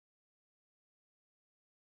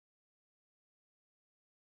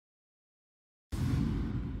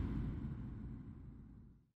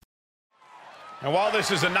And while this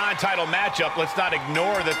is a non-title matchup, let's not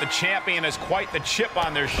ignore that the champion has quite the chip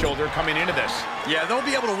on their shoulder coming into this. Yeah, they'll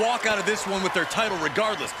be able to walk out of this one with their title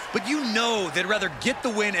regardless, but you know they'd rather get the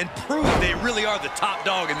win and prove they really are the top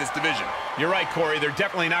dog in this division. You're right, Corey. They're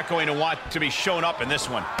definitely not going to want to be shown up in this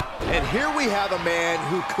one. And here we have a man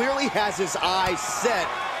who clearly has his eyes set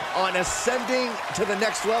on ascending to the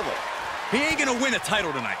next level. He ain't gonna win a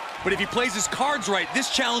title tonight, but if he plays his cards right, this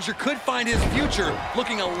challenger could find his future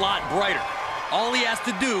looking a lot brighter. All he has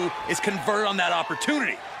to do is convert on that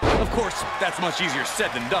opportunity. Of course, that's much easier said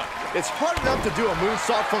than done. It's hard enough to do a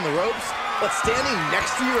moonsault from the ropes, but standing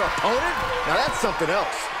next to your opponent? Now that's something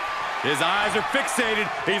else. His eyes are fixated.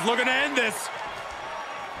 He's looking to end this.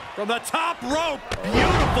 From the top rope,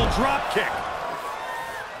 beautiful drop kick.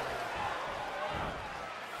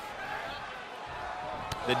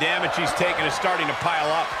 The damage he's taken is starting to pile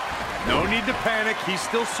up. No need to panic. He's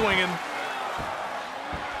still swinging.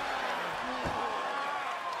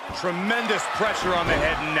 Tremendous pressure on the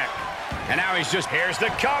head and neck. And now here's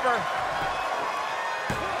the cover.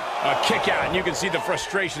 A kick out, and you can see the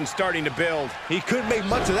frustration starting to build. He couldn't make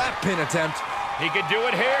much of that pin attempt. He could do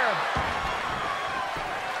it here.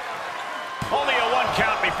 Only a 1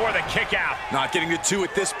 count before the kick out. Not getting to 2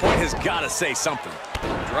 at this point has got to say something.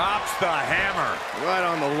 Drops the hammer. Right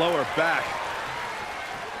on the lower back.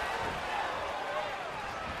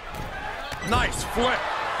 Nice flip.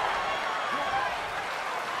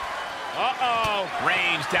 Uh-oh.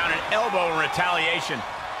 Range down an elbow in retaliation.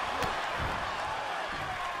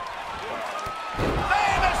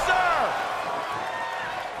 Famousar!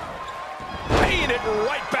 Paying it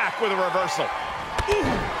right back with a reversal. Ooh.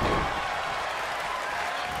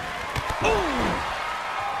 Ooh.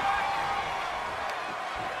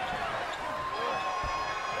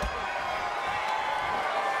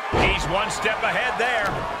 He's 1 step ahead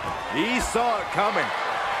there. He saw it coming.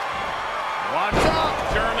 Watch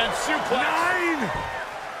out! German suplex. 9!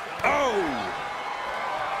 Oh!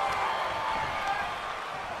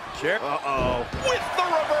 Uh-oh. With the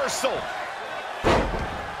reversal.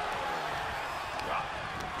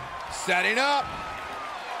 Setting up.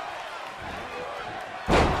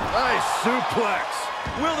 Nice suplex.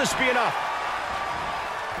 Will this be enough?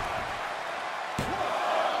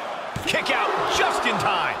 Kick out just in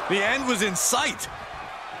time. The end was in sight.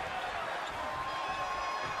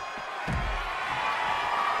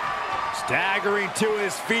 Staggering to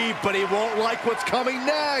his feet, but he won't like what's coming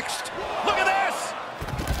next. Look at this!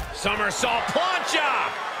 Somersault plancha!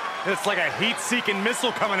 It's like a heat-seeking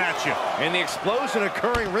missile coming at you. And the explosion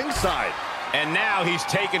occurring ringside. And now he's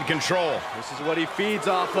taken control. This is what he feeds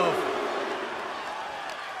off of.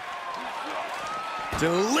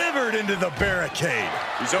 Delivered into the barricade.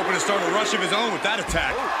 He's hoping to start a rush of his own with that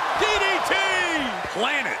attack. DDT!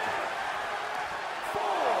 Planet.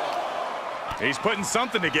 He's putting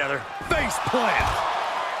something together. Face plant.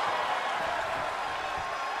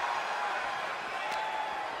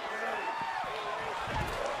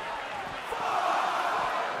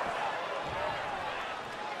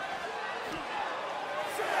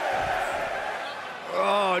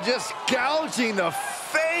 Oh, just gouging the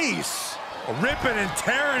face. Ripping and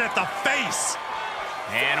tearing at the face.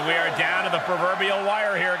 And we are down to the proverbial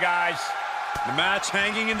wire here, guys. The match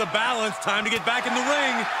hanging in the balance. Time to get back in the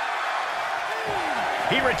ring.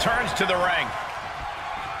 He returns to the ring.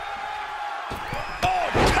 Oh,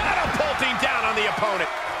 catapulting down on the opponent.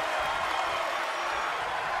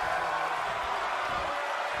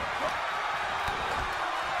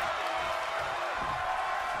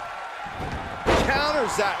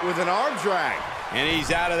 Counters that with an arm drag. And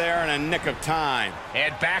he's out of there in a nick of time.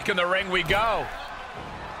 And back in the ring we go.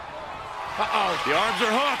 Uh-oh, the arms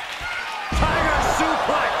are hooked. Tiger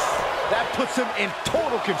suplex. That puts him in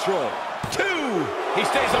total control. 2. He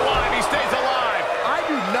stays alive. He stays alive. I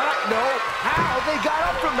do not know how they got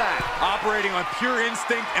up from that. Operating on pure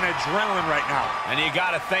instinct and adrenaline right now. And you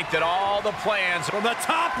got to think that all the plans From the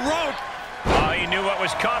top rope. Oh, he knew what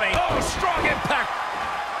was coming. Oh, strong impact.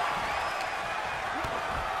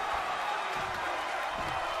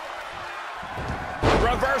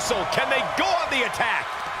 Reversal. Can they go on the attack?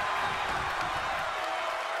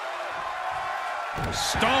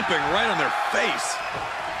 Stomping right on their face.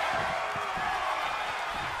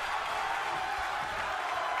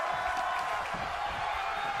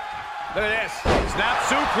 Look at this. Snap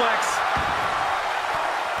suplex.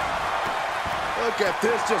 Look at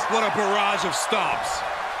this, just What a barrage of stomps.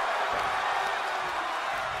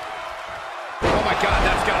 Oh, my God,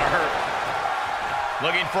 that's got to hurt.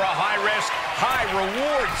 Looking for a high-risk,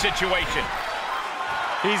 high-reward situation.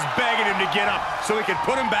 He's begging him to get up so he can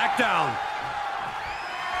put him back down.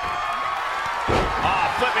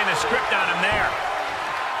 Ah, flipping the script on him there.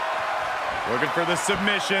 Looking for the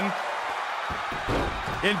submission.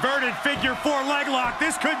 Inverted figure 4 leg lock.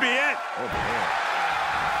 This could be it. Oh, man.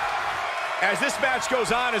 As this match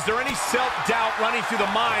goes on, is there any self-doubt running through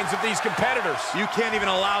the minds of these competitors? You can't even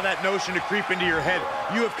allow that notion to creep into your head.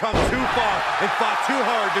 You have come too far and fought too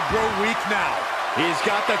hard to grow weak now. He's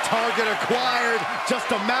got the target acquired. Just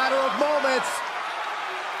a matter of moments.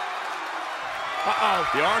 Uh-oh.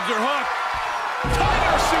 The arms are hooked.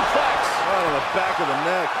 Tiger suplex. Right on the back of the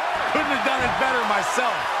neck. Couldn't have done it better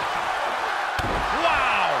myself.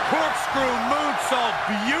 Wow. Corkscrew moonsault.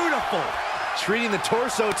 Beautiful. Treating the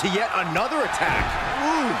torso to yet another attack.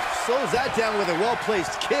 Ooh, slows that down with a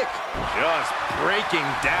well-placed kick. Just breaking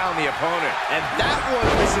down the opponent. And that one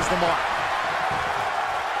misses the mark.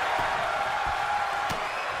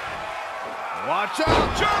 Watch out.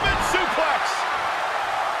 German suplex.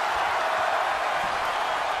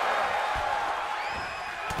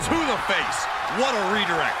 To the face. What a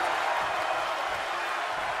redirect.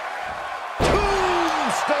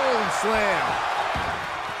 Tombstone slam.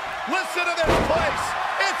 Listen to this place.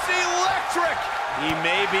 It's electric. He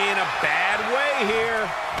may be in a bad way here.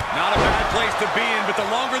 Not a bad place to be in, but the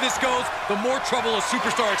longer this goes, the more trouble a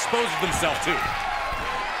superstar exposes themselves to.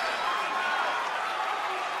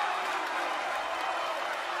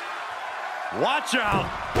 Watch out.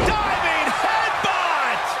 Diving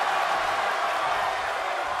headbutt.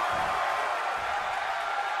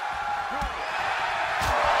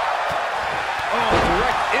 Oh,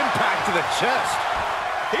 direct impact to the chest.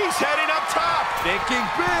 He's heading up top. Thinking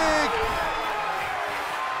big.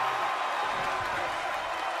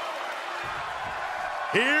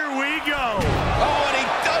 Here we go. Oh, and he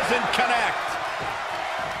doesn't connect.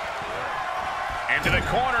 Into the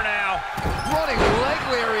corner now. Running leg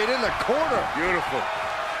lariat in the corner. Beautiful.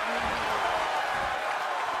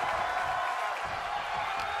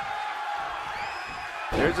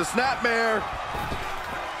 Here's a snapmare.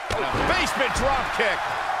 Basement drop kick.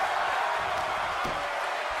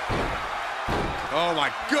 Oh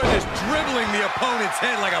my goodness, dribbling the opponent's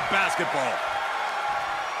head like a basketball.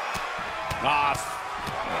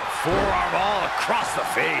 Forearm all across the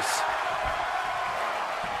face.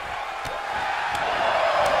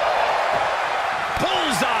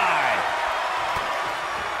 Bullseye.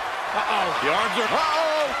 Uh-oh. The arms are...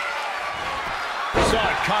 Uh-oh. Saw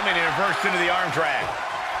it coming and reversed into the arm drag.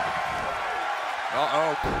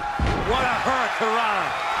 Uh-oh. What a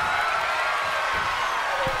hurricanrana.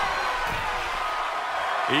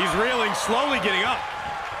 He's reeling, slowly getting up.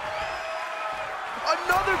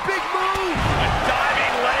 Another big move. A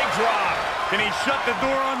diving leg drop. Can he shut the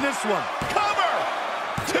door on this one? Cover.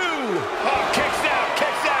 2. Oh, kicks out,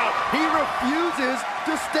 kicks out. He refuses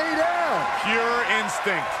to stay down. Pure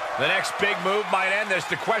instinct. The next big move might end this.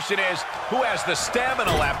 The question is, who has the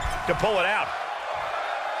stamina left to pull it out?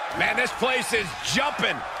 Man, this place is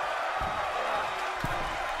jumping.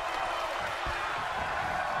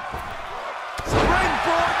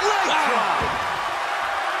 Springboard leg drop.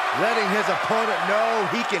 Letting his opponent know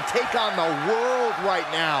he can take on the world right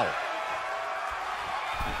now.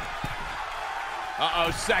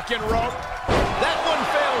 Uh-oh, second rope. That one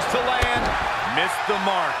fails to land. Missed the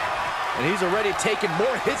mark. And he's already taken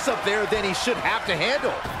more hits up there than he should have to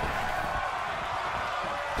handle.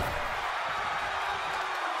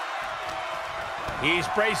 He's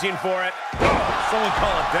bracing for it. Someone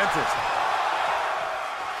call a dentist.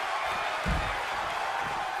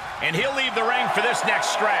 And he'll leave the ring for this next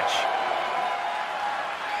stretch.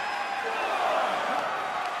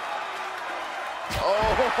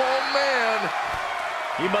 Oh, man.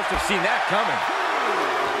 He must have seen that coming.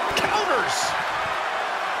 Counters.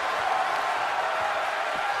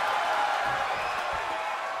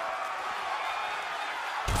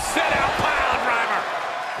 Sit out pile driver.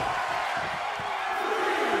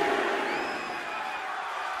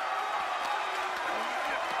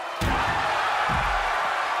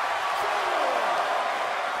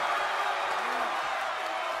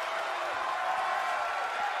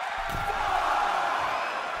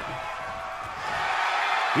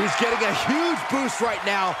 He's getting a huge boost right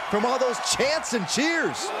now from all those chants and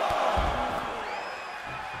cheers.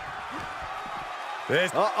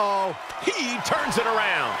 Uh-oh. He turns it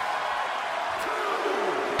around.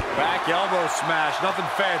 Back elbow smash, nothing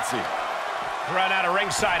fancy. Run out of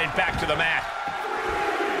ringside and back to the mat.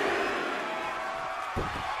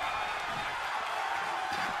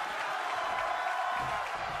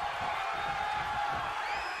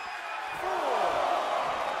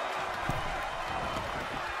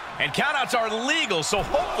 And countouts are legal, so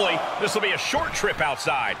hopefully this will be a short trip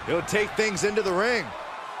outside. He'll take things into the ring.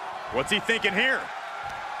 What's he thinking here?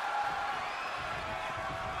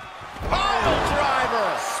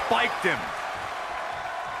 spiked him.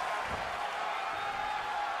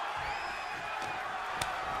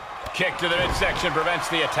 Kick to the midsection prevents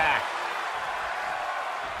the attack.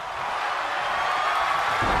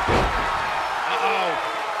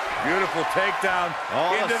 Beautiful takedown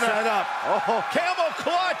into the setup. Oh, camel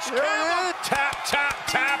clutch. Camel. Tap, tap,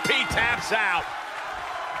 tap. He taps out.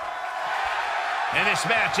 And this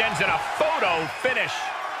match ends in a photo finish.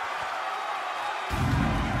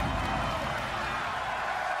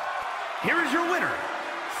 Here is your winner,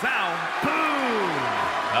 Sabu.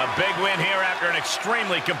 A big win here after an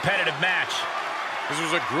extremely competitive match. This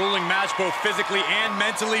was a grueling match both physically and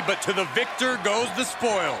mentally, but to the victor goes the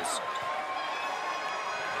spoils.